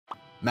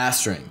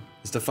Mastering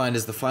is defined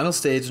as the final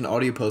stage in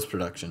audio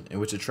post-production in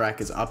which a track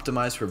is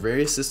optimized for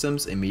various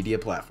systems and media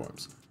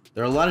platforms.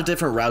 There are a lot of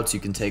different routes you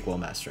can take while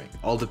mastering,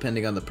 all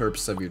depending on the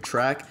purpose of your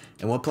track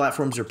and what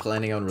platforms you're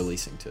planning on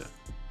releasing to.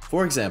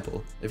 For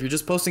example, if you're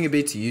just posting a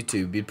beat to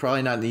YouTube, you'd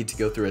probably not need to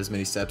go through as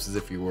many steps as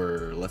if you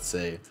were, let's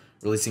say,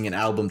 releasing an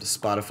album to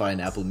Spotify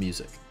and Apple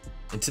Music.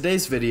 In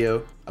today's video,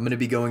 I'm going to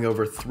be going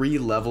over 3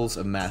 levels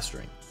of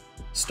mastering.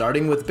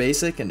 Starting with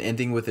basic and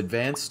ending with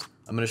advanced,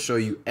 I'm going to show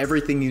you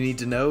everything you need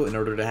to know in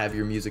order to have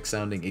your music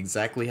sounding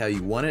exactly how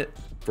you want it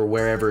for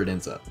wherever it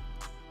ends up.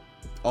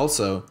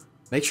 Also,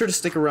 make sure to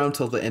stick around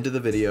till the end of the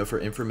video for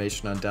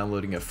information on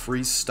downloading a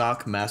free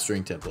stock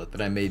mastering template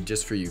that I made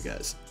just for you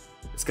guys.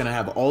 It's going to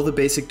have all the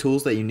basic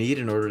tools that you need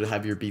in order to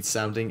have your beats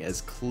sounding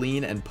as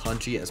clean and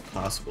punchy as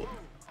possible.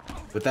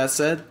 With that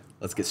said,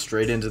 let's get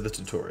straight into the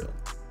tutorial.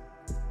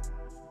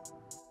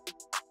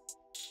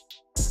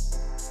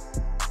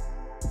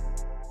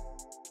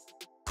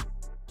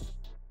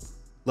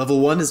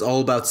 Level 1 is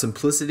all about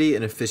simplicity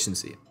and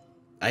efficiency.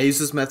 I use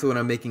this method when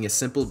I'm making a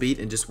simple beat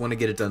and just want to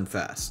get it done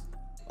fast.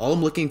 All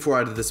I'm looking for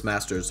out of this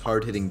master is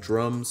hard-hitting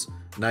drums,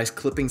 nice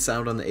clipping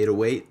sound on the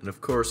 808, and of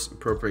course,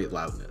 appropriate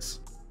loudness.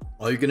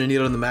 All you're going to need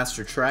on the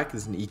master track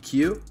is an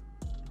EQ,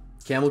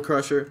 Camel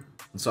Crusher,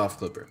 and Soft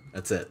Clipper.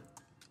 That's it.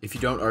 If you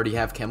don't already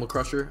have Camel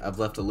Crusher, I've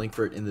left a link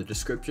for it in the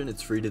description.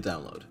 It's free to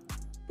download.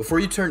 Before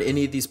you turn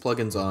any of these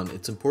plugins on,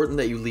 it's important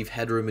that you leave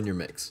headroom in your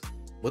mix.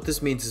 What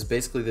this means is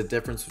basically the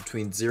difference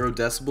between 0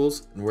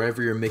 decibels and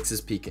wherever your mix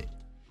is peaking.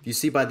 If you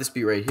see by this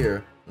beat right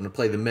here, I'm going to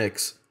play the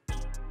mix.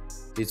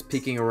 It's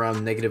peaking around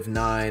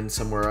 -9,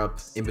 somewhere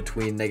up in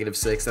between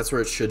 -6. That's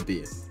where it should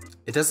be.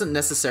 It doesn't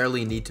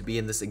necessarily need to be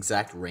in this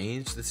exact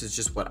range. This is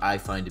just what I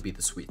find to be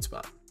the sweet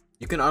spot.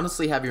 You can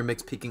honestly have your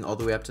mix peaking all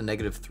the way up to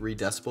 -3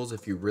 decibels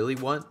if you really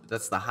want, but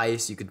that's the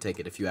highest you can take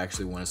it if you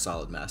actually want a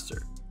solid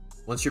master.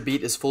 Once your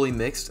beat is fully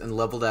mixed and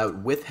leveled out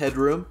with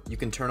headroom, you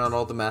can turn on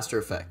all the master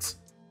effects.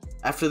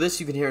 After this,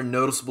 you can hear a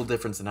noticeable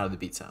difference in how the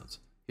beat sounds.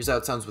 Here's how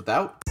it sounds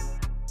without.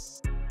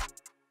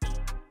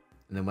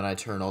 And then when I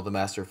turn all the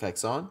master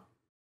effects on.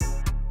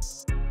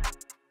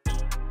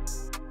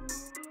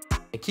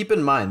 And keep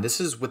in mind, this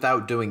is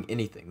without doing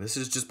anything. This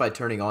is just by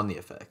turning on the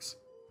effects.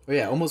 Oh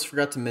yeah, almost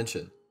forgot to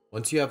mention.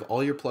 Once you have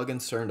all your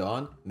plugins turned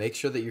on, make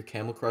sure that your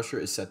Camel Crusher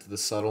is set to the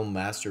Subtle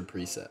Master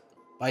preset.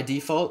 By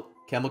default,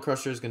 Camel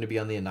Crusher is going to be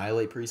on the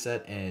Annihilate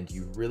preset, and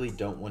you really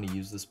don't want to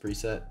use this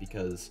preset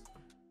because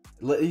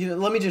let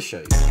me just show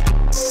you.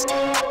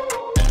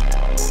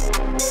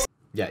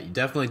 Yeah, you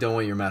definitely don't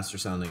want your master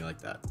sounding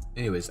like that.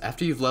 Anyways,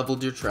 after you've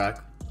leveled your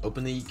track,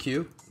 open the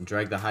EQ and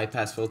drag the high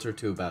pass filter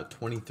to about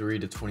 23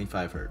 to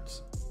 25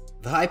 Hz.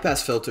 The high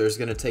pass filter is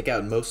going to take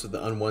out most of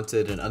the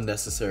unwanted and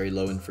unnecessary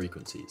low end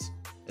frequencies.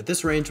 At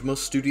this range,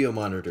 most studio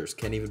monitors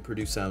can't even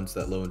produce sounds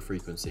that low in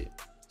frequency,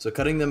 so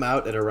cutting them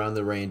out at around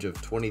the range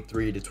of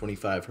 23 to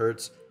 25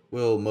 Hz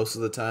will most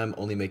of the time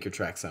only make your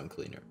track sound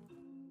cleaner.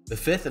 The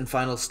 5th and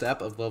final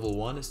step of level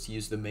 1 is to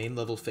use the main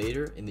level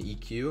fader in the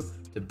EQ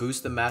to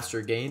boost the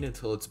master gain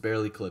until it's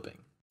barely clipping.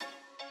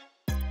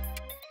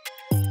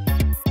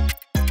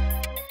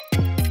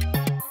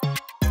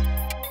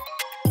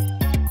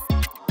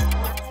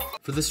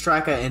 For this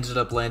track, I ended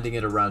up landing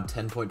at around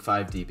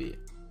 10.5 dB.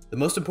 The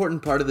most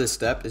important part of this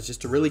step is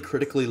just to really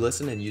critically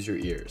listen and use your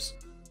ears.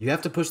 You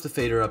have to push the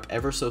fader up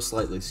ever so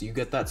slightly so you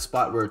get that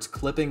spot where it's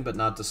clipping but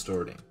not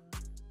distorting.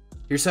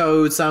 Here's how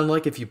it would sound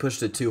like if you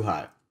pushed it too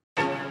high.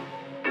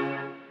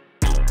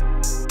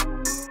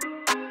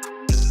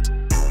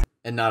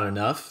 And not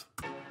enough.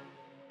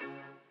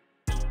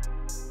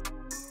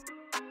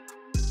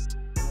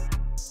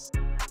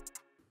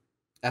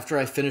 After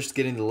I finished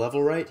getting the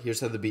level right, here's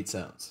how the beat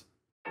sounds.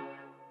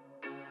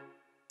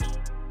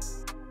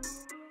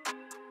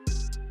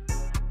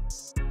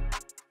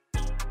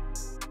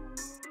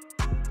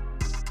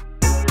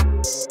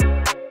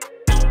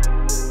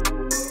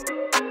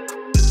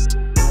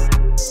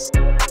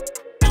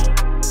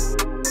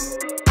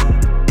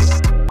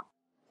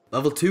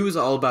 Level 2 is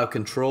all about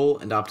control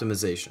and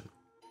optimization.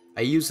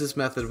 I use this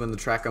method when the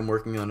track I'm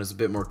working on is a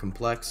bit more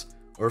complex,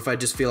 or if I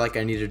just feel like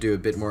I need to do a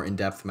bit more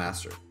in-depth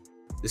master.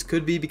 This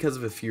could be because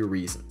of a few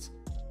reasons.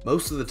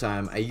 Most of the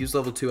time, I use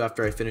level 2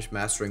 after I finish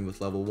mastering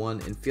with level 1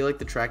 and feel like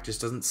the track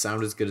just doesn't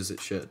sound as good as it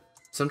should.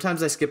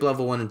 Sometimes I skip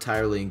level 1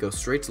 entirely and go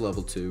straight to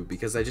level 2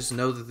 because I just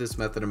know that this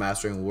method of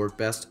mastering will work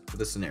best for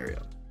the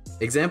scenario.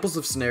 Examples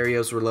of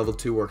scenarios where level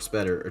 2 works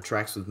better are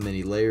tracks with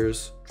many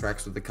layers,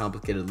 tracks with a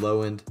complicated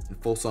low end, and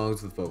full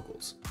songs with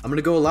vocals. I'm going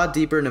to go a lot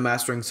deeper into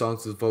mastering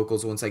songs with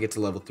vocals once I get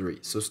to level 3,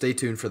 so stay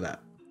tuned for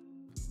that.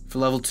 For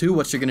level 2,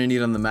 what you're going to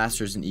need on the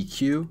master is an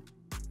EQ,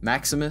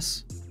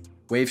 Maximus,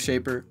 Wave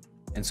Shaper,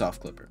 and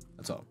Soft Clipper.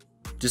 That's all.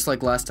 Just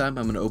like last time,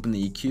 I'm going to open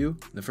the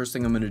EQ. The first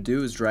thing I'm going to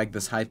do is drag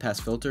this high pass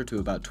filter to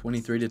about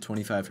 23 to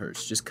 25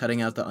 Hz, just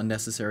cutting out the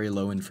unnecessary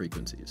low end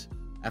frequencies.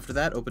 After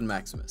that, open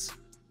Maximus.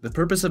 The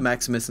purpose of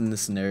Maximus in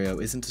this scenario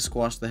isn't to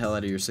squash the hell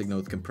out of your signal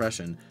with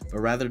compression, but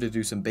rather to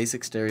do some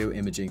basic stereo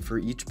imaging for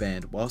each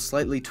band while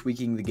slightly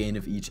tweaking the gain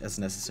of each as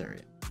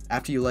necessary.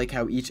 After you like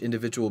how each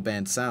individual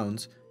band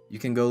sounds, you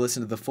can go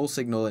listen to the full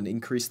signal and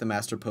increase the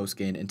master post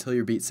gain until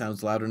your beat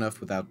sounds loud enough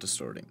without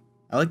distorting.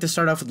 I like to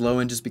start off with low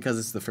end just because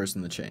it's the first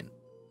in the chain.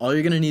 All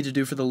you're going to need to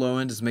do for the low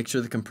end is make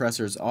sure the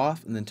compressor is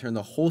off and then turn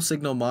the whole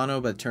signal mono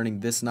by turning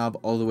this knob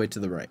all the way to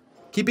the right.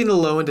 Keeping the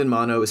low end in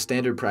mono is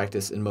standard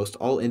practice in most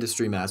all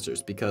industry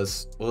masters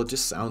because, well, it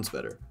just sounds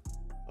better.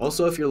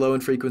 Also, if your low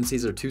end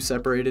frequencies are too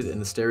separated in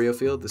the stereo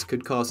field, this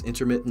could cause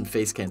intermittent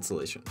phase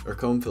cancellation, or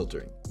comb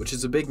filtering, which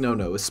is a big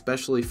no-no,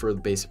 especially for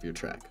the bass of your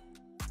track.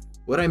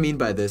 What I mean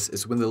by this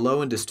is when the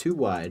low end is too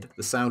wide,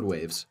 the sound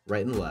waves,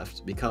 right and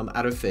left, become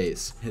out of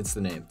phase, hence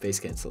the name, phase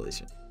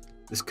cancellation.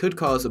 This could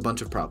cause a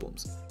bunch of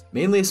problems,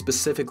 mainly a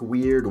specific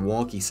weird,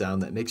 wonky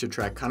sound that makes your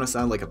track kinda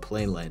sound like a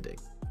plane landing.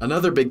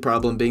 Another big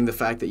problem being the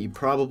fact that you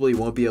probably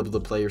won't be able to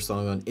play your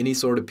song on any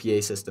sort of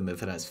PA system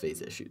if it has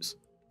phase issues.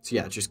 So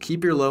yeah, just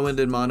keep your low end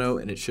in mono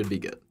and it should be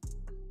good.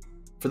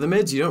 For the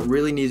mids, you don't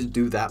really need to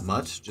do that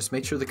much, just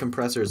make sure the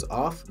compressor is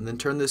off and then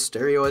turn this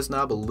stereoize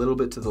knob a little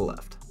bit to the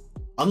left.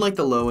 Unlike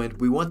the low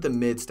end, we want the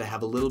mids to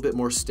have a little bit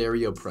more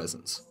stereo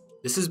presence.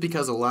 This is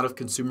because a lot of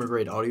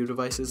consumer-grade audio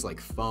devices like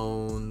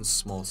phones,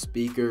 small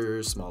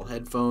speakers, small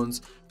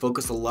headphones,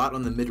 focus a lot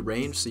on the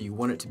mid-range, so you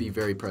want it to be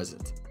very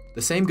present.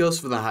 The same goes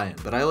for the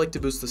high-end, but I like to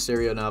boost the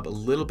stereo knob a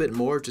little bit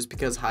more just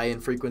because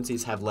high-end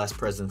frequencies have less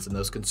presence in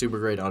those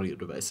consumer-grade audio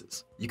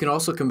devices. You can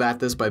also combat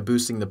this by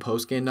boosting the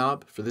post-gain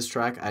knob. For this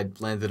track, I'd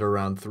landed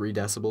around 3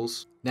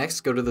 decibels.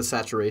 Next, go to the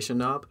saturation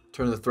knob,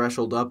 turn the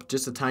threshold up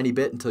just a tiny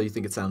bit until you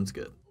think it sounds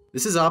good.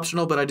 This is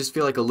optional, but I just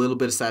feel like a little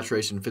bit of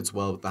saturation fits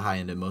well with the high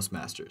end in most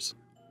masters.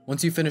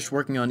 Once you finish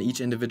working on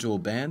each individual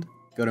band,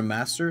 go to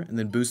master and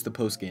then boost the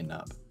post gain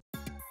knob.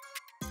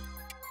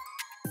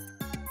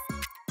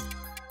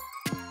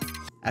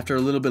 After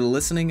a little bit of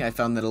listening, I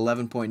found that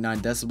 11.9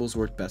 decibels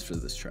worked best for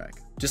this track.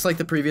 Just like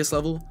the previous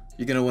level,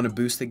 you're going to want to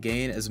boost the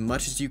gain as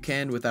much as you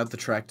can without the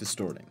track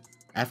distorting.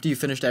 After you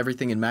finished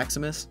everything in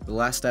Maximus, the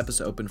last step is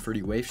to open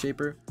Fruity Wave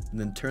Shaper, and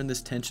then turn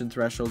this tension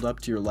threshold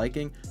up to your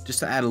liking, just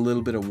to add a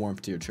little bit of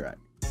warmth to your track.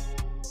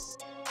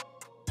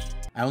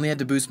 I only had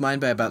to boost mine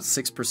by about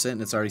 6%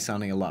 and it's already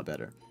sounding a lot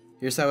better.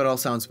 Here's how it all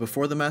sounds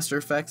before the master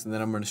effects, and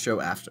then I'm going to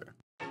show after.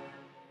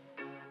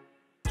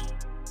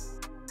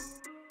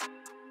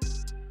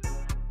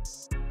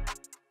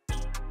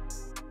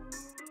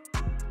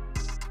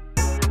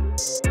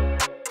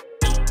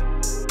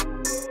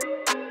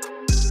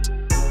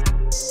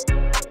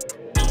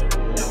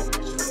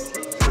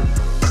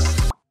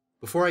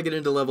 Before I get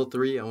into level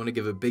 3, I want to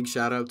give a big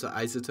shout out to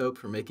iZotope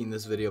for making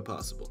this video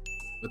possible.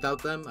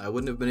 Without them, I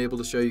wouldn't have been able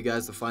to show you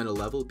guys the final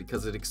level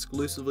because it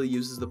exclusively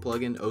uses the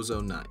plugin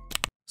Ozone 9.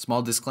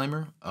 Small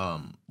disclaimer,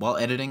 while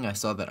editing I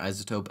saw that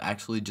iZotope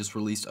actually just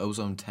released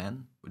Ozone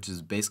 10, which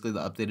is basically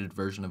the updated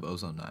version of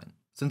Ozone 9.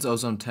 Since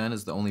Ozone 10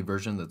 is the only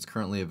version that's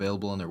currently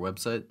available on their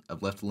website,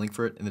 I've left a link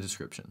for it in the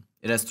description.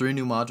 It has 3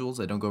 new modules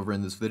I don't go over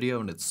in this video,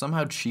 and it's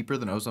somehow cheaper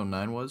than Ozone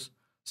 9 was.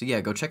 So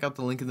yeah, go check out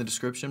the link in the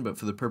description, but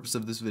for the purpose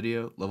of this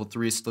video, level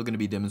 3 is still going to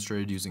be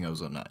demonstrated using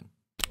Ozone 9.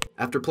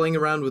 After playing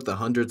around with the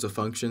hundreds of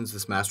functions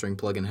this mastering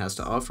plugin has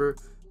to offer,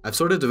 I've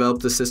sort of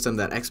developed a system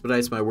that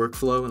expedites my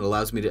workflow and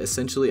allows me to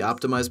essentially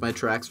optimize my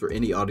tracks for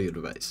any audio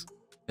device.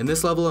 In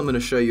this level, I'm going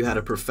to show you how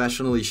to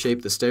professionally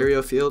shape the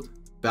stereo field,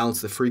 balance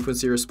the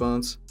frequency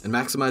response, and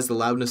maximize the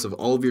loudness of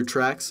all of your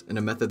tracks in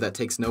a method that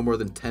takes no more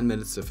than 10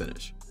 minutes to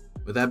finish.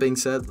 With that being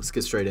said, let's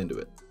get straight into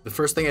it. The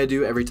first thing I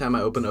do every time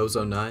I open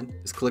Ozone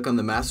 9 is click on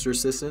the Master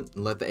Assistant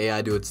and let the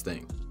AI do its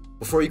thing.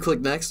 Before you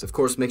click next, of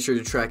course make sure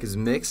your track is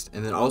mixed,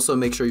 and then also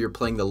make sure you're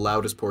playing the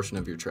loudest portion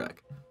of your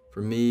track.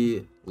 For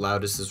me,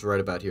 loudest is right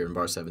about here in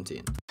bar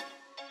 17.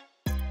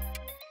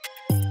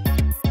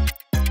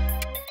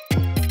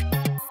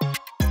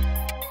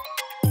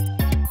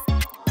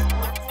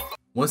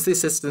 Once the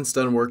assistant's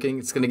done working,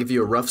 it's going to give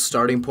you a rough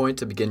starting point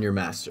to begin your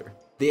master.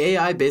 The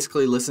AI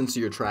basically listens to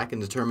your track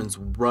and determines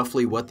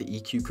roughly what the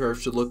EQ curve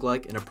should look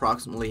like and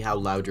approximately how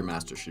loud your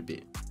master should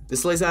be.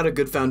 This lays out a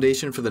good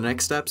foundation for the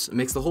next steps and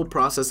makes the whole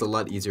process a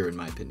lot easier in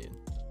my opinion.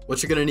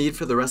 What you're going to need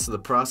for the rest of the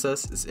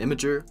process is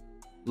Imager,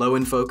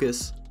 Low-End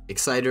Focus,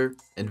 Exciter,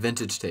 and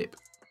Vintage Tape.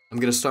 I'm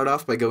going to start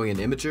off by going in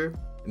Imager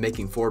and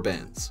making 4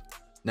 bands.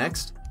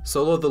 Next,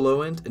 solo the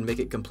low end and make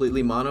it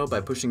completely mono by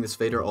pushing this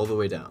fader all the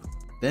way down.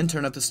 Then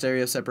turn up the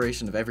stereo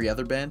separation of every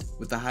other band,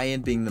 with the high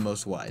end being the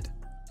most wide.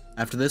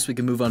 After this, we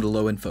can move on to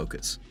low-end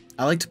focus.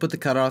 I like to put the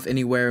cutoff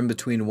anywhere in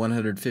between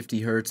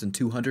 150 Hz and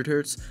 200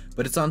 Hz,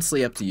 but it's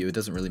honestly up to you, it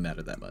doesn't really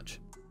matter that much.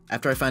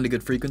 After I find a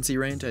good frequency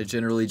range, I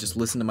generally just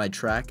listen to my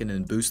track and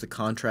then boost the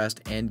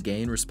contrast and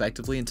gain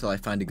respectively until I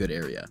find a good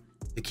area.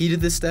 The key to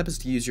this step is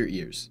to use your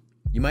ears.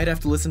 You might have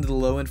to listen to the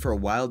low end for a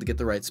while to get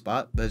the right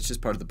spot, but it's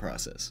just part of the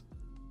process.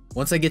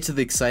 Once I get to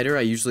the exciter,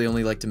 I usually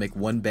only like to make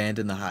 1 band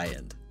in the high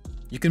end.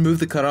 You can move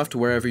the cutoff to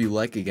wherever you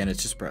like, again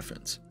it's just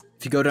preference.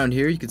 If you go down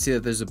here, you can see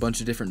that there's a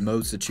bunch of different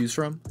modes to choose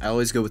from. I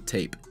always go with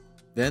tape.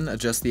 Then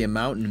adjust the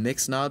amount and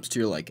mix knobs to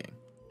your liking.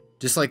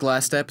 Just like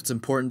last step, it's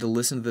important to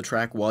listen to the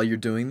track while you're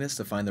doing this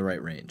to find the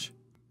right range.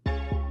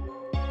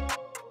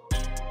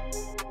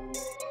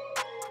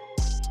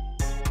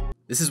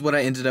 This is what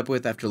I ended up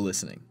with after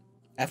listening.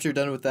 After you're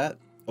done with that,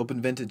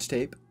 open vintage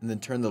tape, and then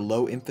turn the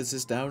low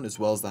emphasis down as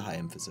well as the high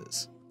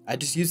emphasis. I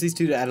just use these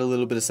two to add a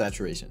little bit of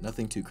saturation,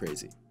 nothing too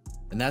crazy.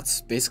 And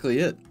that's basically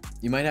it.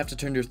 You might have to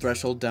turn your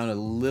threshold down a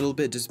little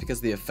bit just because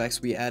of the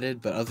effects we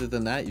added, but other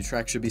than that, your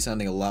track should be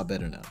sounding a lot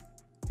better now.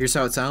 Here's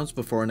how it sounds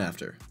before and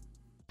after.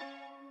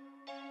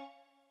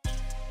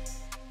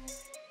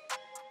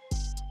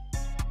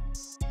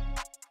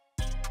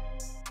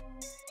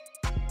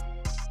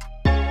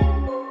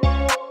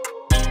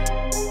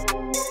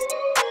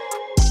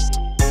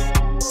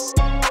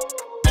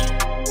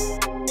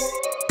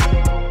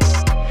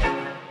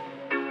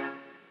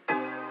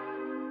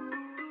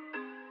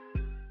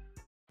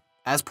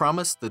 As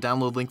promised, the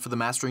download link for the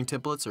mastering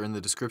templates are in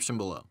the description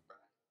below.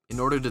 In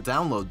order to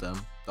download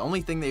them, the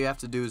only thing that you have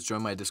to do is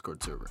join my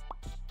Discord server.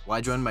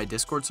 Why join my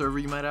Discord server,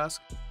 you might ask?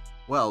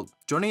 Well,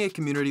 joining a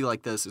community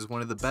like this is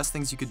one of the best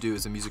things you could do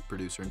as a music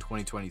producer in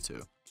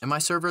 2022. In my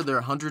server, there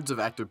are hundreds of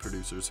active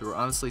producers who are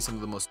honestly some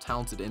of the most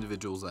talented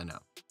individuals I know.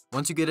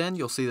 Once you get in,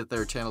 you'll see that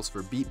there are channels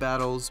for beat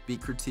battles,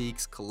 beat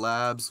critiques,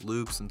 collabs,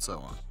 loops, and so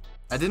on.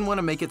 I didn't want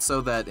to make it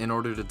so that in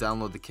order to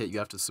download the kit you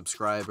have to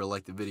subscribe or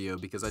like the video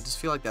because I just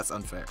feel like that's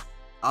unfair.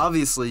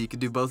 Obviously, you could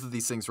do both of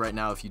these things right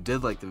now if you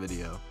did like the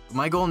video, but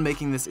my goal in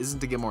making this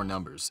isn't to get more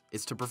numbers,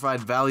 it's to provide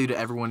value to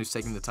everyone who's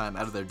taking the time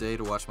out of their day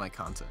to watch my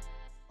content.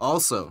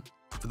 Also,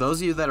 for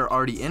those of you that are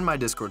already in my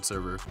Discord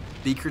server,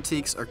 beat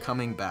critiques are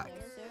coming back.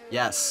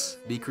 Yes,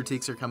 beat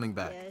critiques are coming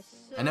back.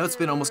 I know it's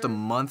been almost a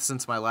month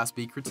since my last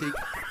beat critique,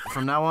 but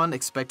from now on,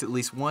 expect at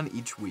least one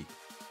each week.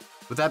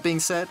 With that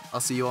being said, I'll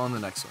see you all in the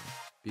next one.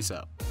 Peace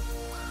out.